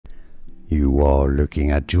You are looking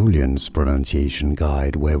at Julian's pronunciation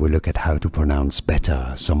guide, where we look at how to pronounce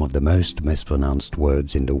better some of the most mispronounced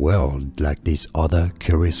words in the world, like this other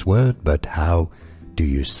curious word. But how do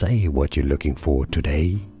you say what you're looking for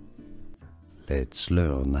today? Let's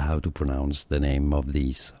learn how to pronounce the name of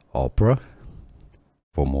this opera.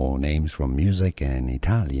 For more names from music and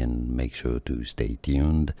Italian, make sure to stay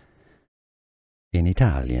tuned. In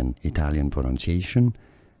Italian pronunciation,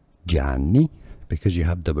 Gianni. Because you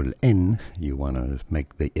have double N, you want to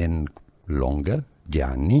make the N longer,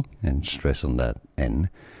 Gianni, and stress on that N.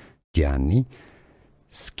 Gianni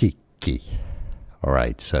Schicchi.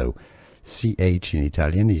 Alright, so CH in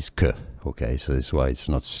Italian is K. Okay, so that's why it's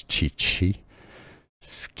not Schicchi.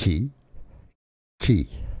 Ski. Chi.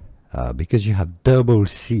 Because you have double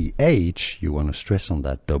CH, you want to stress on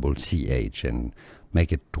that double CH and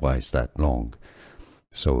make it twice that long.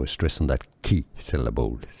 So stress on that Chi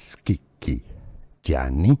syllable, Schicchi.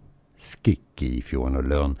 Gianni Schicchi. If you want to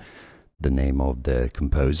learn the name of the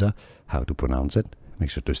composer, how to pronounce it,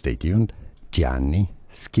 make sure to stay tuned. Gianni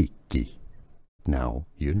Schicchi. Now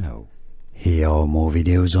you know. Here are more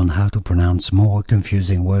videos on how to pronounce more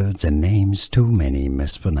confusing words and names too many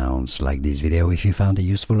mispronounced. Like this video if you found it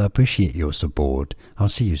useful. I appreciate your support. I'll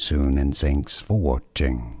see you soon and thanks for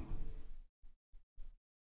watching.